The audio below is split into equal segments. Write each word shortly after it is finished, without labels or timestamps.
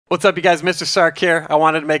What's up, you guys? Mr. Sark here. I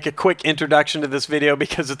wanted to make a quick introduction to this video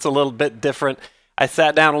because it's a little bit different. I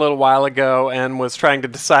sat down a little while ago and was trying to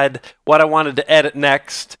decide what I wanted to edit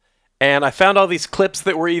next, and I found all these clips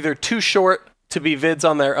that were either too short to be vids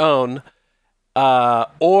on their own,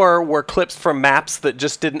 or were clips from maps that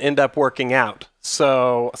just didn't end up working out.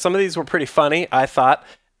 So some of these were pretty funny, I thought,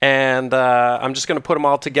 and I'm just going to put them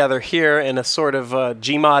all together here in a sort of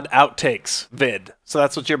Gmod outtakes vid. So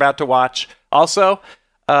that's what you're about to watch. Also,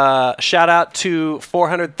 shout out to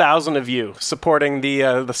 400,000 of you supporting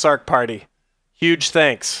the Sark party. Huge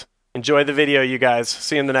thanks. Enjoy the video, you guys.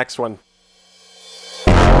 See you in the next one.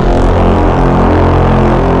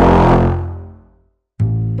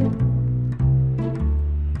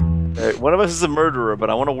 One of us is a murderer, but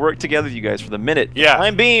I want to work together with you guys for the minute. Yeah.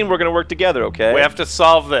 Time being, we're going to work together, okay? We have to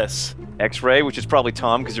solve this. X-ray, which is probably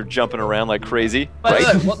Tom, because you're jumping around like crazy. Wait,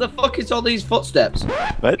 look, what the fuck is all these footsteps?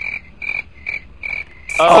 What?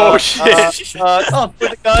 Oh, shit. Tom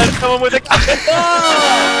with a gun, someone with a gun.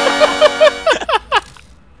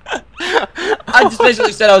 I just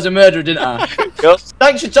basically said I was a murderer, didn't I? Yep.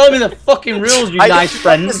 Thanks for telling me the fucking rules, you nice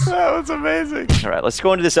friends. That was amazing. Alright, let's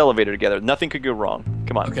go into this elevator together. Nothing could go wrong.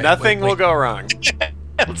 Come on. Okay. Nothing will go wrong.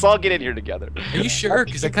 Let's all get in here together. Are you sure?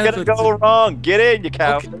 Because I It's kind of gonna go wrong. Get in, you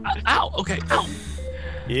cow. Okay. Ow! Okay. Ow!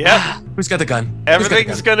 Yep. Who's got the gun?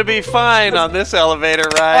 Everything's going to be fine on this elevator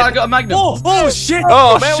Oh, I ride. got a magnum. Oh shit!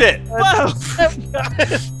 Oh, shit. Wow!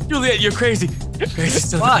 Juliet, you're crazy. Crazy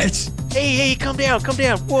son of a Why? bitch. Hey, calm down,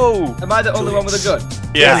 Whoa. Am I the only one with a gun?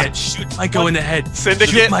 Yeah. Juliet, shoot Myko in the head. Shoot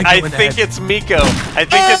Syndicate, Myko I in the think head. it's Miko. I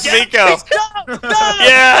think it's Miko.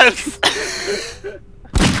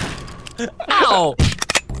 Yes! Ow!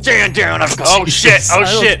 Stand down, I've got Oh, shit. Oh,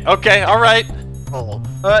 shit. Okay, all right.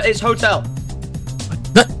 It's hotel.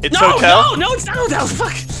 It's no, hotel? No, it's not hotel.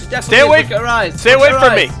 Fuck! Definitely Stay away- look at her eyes. Stay Look away at from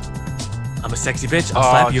her me. eyes. I'm a sexy bitch. I'll Oh,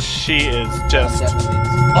 slap you. she is just... Definitely.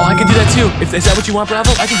 Oh, I can do that too. Is that what you want,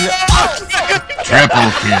 Bravo? I can do that.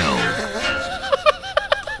 Triple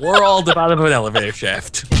kill. We're all at the bottom of an elevator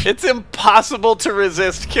shaft. It's impossible to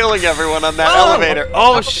resist killing everyone on that elevator.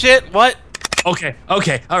 Oh, shit. What? Okay,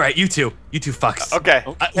 all right, you two fucks. Okay.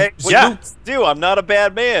 Hey, what Yeah. you do? I'm not a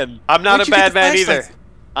bad man. I'm not Where'd a you get bad the man flashlights? either.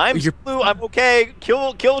 I'm You're- blue. I'm okay.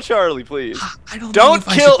 Kill Charlie, please. I don't know Don't if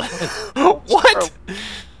I kill... should- What?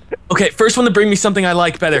 Okay, first one to bring me something I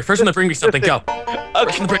like better. First one to bring me something, go. First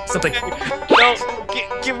Okay. one to bring me something. No,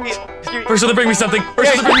 give me. First one to bring me something.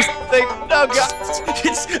 First one to bring me something. No, God.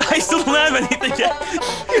 I still don't have anything yet.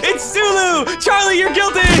 It's Zulu! Charlie, you're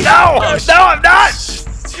guilty! No! No, I'm not! Shoot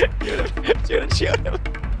him.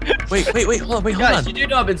 Wait, hold on. Guys, you do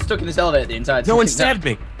know I've been stuck in this elevator the entire time. No one stabbed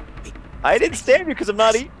me. I didn't stab you because I'm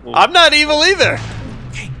not evil. I'm not evil either.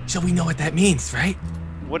 Okay, so we know what that means, right?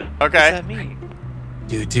 What Okay. does that mean?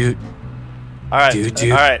 Dude. All right. Dude.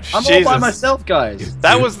 All right. I'm all Jesus. by myself, guys.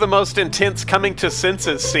 That was the most intense coming to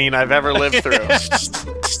senses scene I've ever lived through. We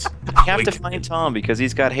have to find Tom because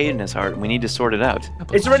he's got hate in his heart and we need to sort it out.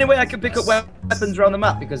 Is there any way I can pick up weapons around the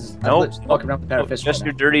map? Because I'm Nope. literally walking around with a pair of fists. Just right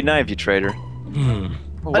your dirty knife, you traitor. Hmm.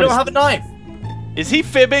 now. I don't have a knife. Is he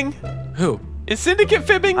fibbing? Who? Is Syndicate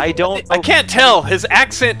fibbing? I don't. I can't tell. His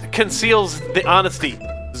accent conceals the honesty.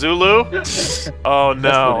 Zulu? Oh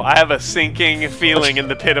no, I have a sinking feeling in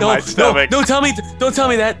the pit of my stomach. Don't tell me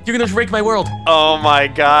that. You're gonna break my world. Oh my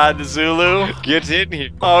god, Zulu. Get in here.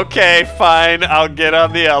 Okay, fine. I'll get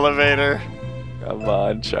on the elevator. Come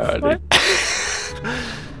on, Charlie.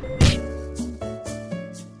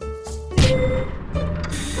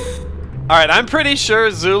 Alright, I'm pretty sure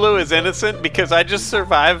Zulu is innocent because I just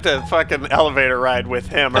survived a fucking elevator ride with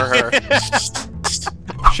him or her.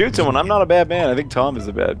 Shoot someone. I'm not a bad man. I think Tom is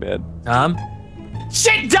a bad man.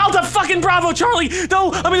 Shit! Delta fucking Bravo, Charlie!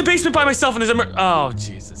 No, I'm in the basement by myself and there's a oh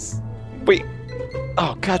Jesus. Wait.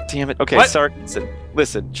 Oh, god damn it. Okay, What? Sark,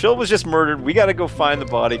 listen. Chill was just murdered. We gotta go find the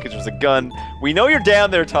body because there's a gun. We know you're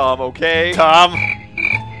down there, Tom, okay? Tom.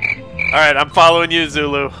 Alright, I'm following you,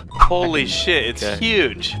 Zulu. Holy shit, it's Okay.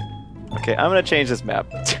 huge. Okay, I'm gonna change this map.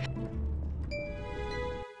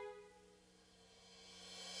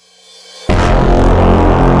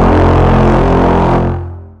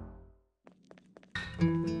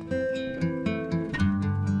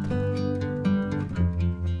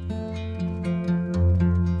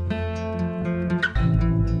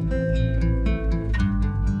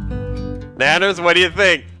 Nanners, what do you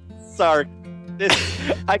think? Sark,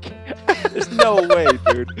 there's no way,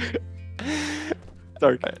 dude.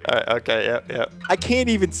 Sark, Alright, okay, yep. I can't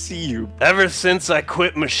even see you. Ever since I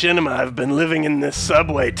quit Machinima, I've been living in this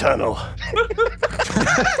subway tunnel.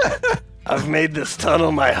 I've made this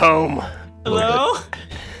tunnel my home. Hello?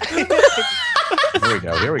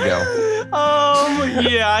 Here we go. Oh,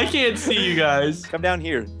 Yeah, I can't see you guys. Come down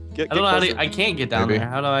here. Get I don't know how closer. to. I can't get down there.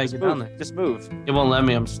 How do I get down there? Just move. It won't let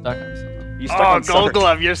me. I'm stuck on something. You stuck Oh, on Gold Sark.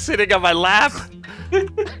 Glove, you're sitting on my lap.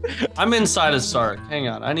 I'm inside of Sark. Hang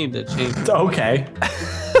on. I need to change. Okay.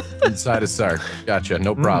 Inside of Sark. Gotcha.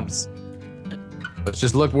 No props. Let's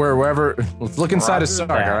just look wherever. Let's look inside of Sark.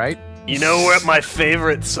 All right. You know what my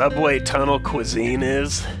favorite subway tunnel cuisine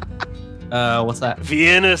is? What's that?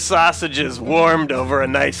 Vienna sausages warmed over a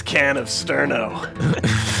nice can of Sterno.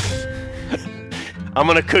 I'm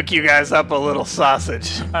gonna cook you guys up a little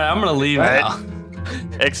sausage. All right, I'm gonna leave now.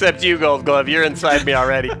 Except you, Gold Glove. You're inside me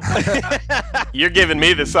already. You're giving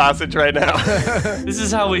me the sausage right now. This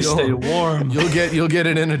is how we stay warm. You'll get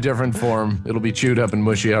it in a different form. It'll be chewed up and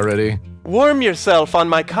mushy already. Warm yourself on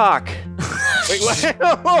my cock. Wait, what?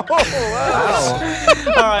 Oh,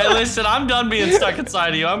 wow. All right, listen, I'm done being stuck inside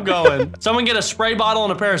of you. I'm going. Someone get a spray bottle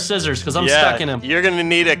and a pair of scissors, because I'm stuck in him. You're gonna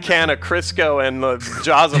need a can of Crisco and the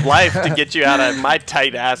jaws of life to get you out of my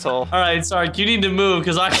tight asshole. All right, Sark, you need to move,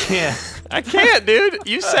 because I can't. I can't, dude.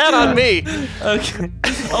 You sat on me. Okay.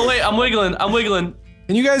 Oh, wait, I'm wiggling. I'm wiggling.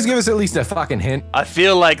 Can you guys give us at least a fucking hint? I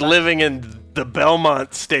feel like living in the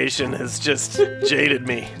Belmont station has just jaded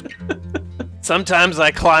me. Sometimes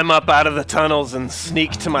I climb up out of the tunnels and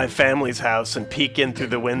sneak to my family's house and peek in through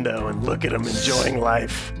the window and look at them enjoying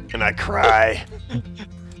life. And I cry.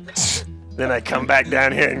 Then I come back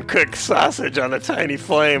down here and cook sausage on a tiny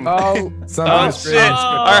flame. Oh, Oh shit!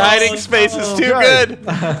 Our hiding space is too good.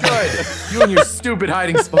 Good. You and your stupid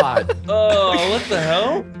hiding spot. Oh, what the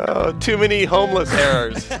hell? Oh, too many homeless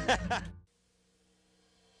errors.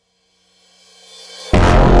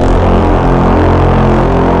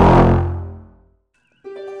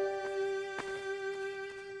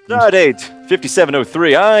 Stardate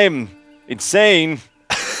 5703. I'm insane.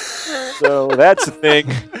 So that's a thing.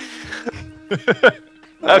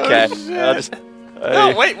 Okay.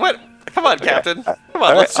 No, wait, what? Come on, Captain. Come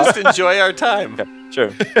on, let's just enjoy our time. Okay,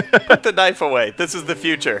 sure. Put the knife away. This is the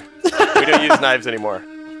future. We don't use knives anymore.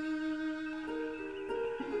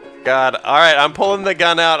 God. All right, I'm pulling the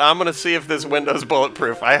gun out. I'm gonna see if this window's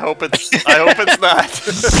bulletproof. I hope it's. I hope it's not.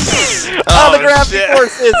 Oh, the gravity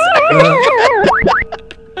forces.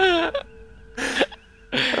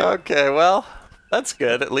 Okay, well, that's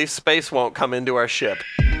good. At least space won't come into our ship.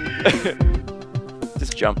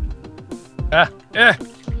 Just jump.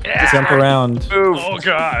 Jump around. Move. Oh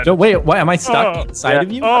god. No, wait, why am I stuck inside yeah.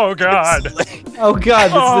 of you? Oh god. Oh god,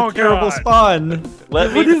 this Oh, is a terrible God. spawn.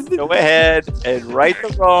 Let me go ahead and right the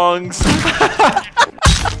wrongs.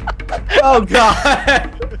 Oh god.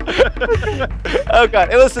 Oh god.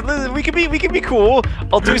 Hey, listen, we can be cool.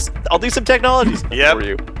 I'll do some technologies Yep. for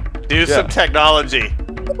you. Do some technology.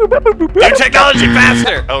 Do technology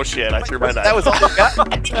faster! Oh shit, I threw my knife. That was all I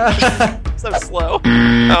got. So slow.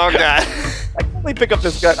 Oh god. I can only pick up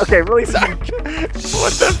this gun. Okay, really sorry.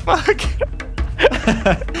 What the fuck?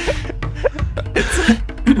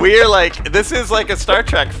 We're like, this is like a Star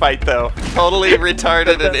Trek fight though. Totally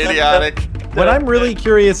retarded and idiotic. What I'm really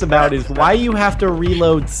curious about is why you have to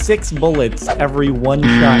reload 6 bullets every one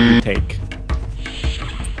shot you take.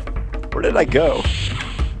 Where did I go?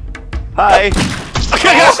 Hi. What the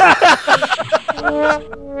hell?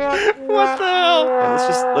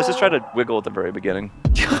 Yeah, let's just try to wiggle at the very beginning.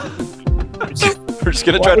 We're just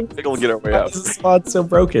gonna try to wiggle and get our way Why out. is the spawn so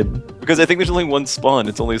broken? Because I think there's only one spawn.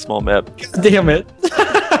 It's only a small map. Damn it.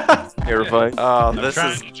 Terrifying. Oh, this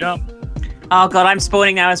Trying is. to jump. Oh god, I'm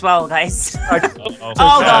spawning now as well, guys. Oh,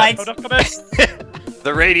 guys. Hold up a bit.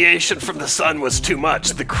 The radiation from the sun was too much.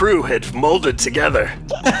 The crew had molded together.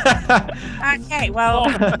 Okay, well.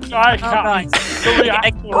 I can't.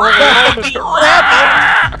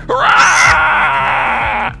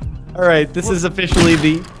 Alright, this is officially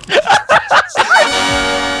the...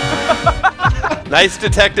 Nice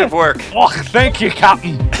detective work. Oh, thank you,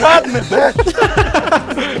 Captain.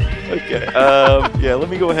 Okay. Yeah. Let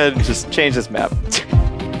me go ahead and just change this map.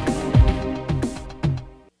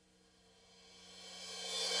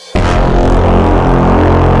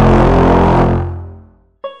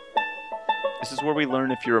 This is where we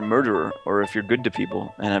learn if you're a murderer or if you're good to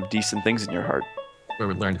people and have decent things in your heart. Where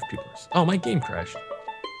we learned if people are... Oh, my game crashed.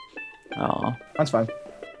 Aw. That's fine.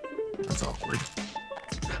 That's awkward.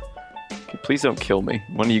 Please don't kill me.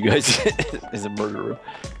 One of you guys is a murderer.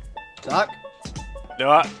 Doc?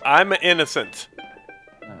 No, I'm innocent.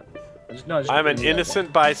 No, I'm an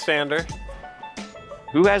innocent bystander.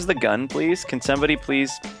 Who has the gun, please? Can somebody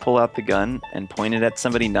please pull out the gun and point it at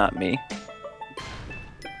somebody, not me?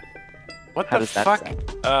 What How the does that fuck?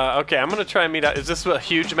 sound? Okay, I'm gonna try and meet out. Is this a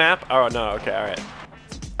huge map? Oh no. Okay, all right.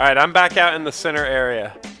 All right, I'm back out in the center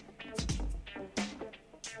area.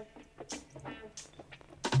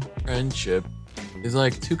 Friendship is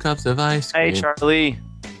like 2 cups of ice cream. Hey, Charlie.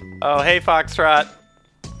 Oh, hey, Foxtrot.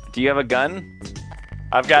 Do you have a gun?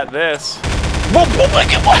 I've got this.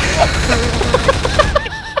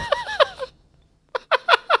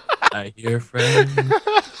 I hear friend.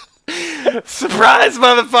 Surprise,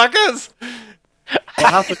 motherfuckers!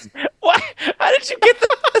 What? How did you get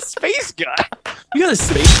the space gun? You got a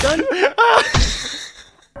space gun?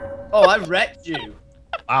 Oh, I wrecked you.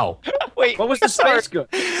 Wow. Wait, What was the space gun?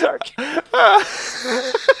 Sark.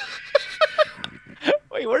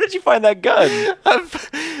 Wait, where did you find that gun?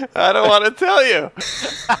 I don't want to tell you.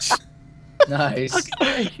 Nice.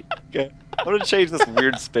 Okay. I'm gonna change this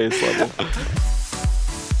weird space level.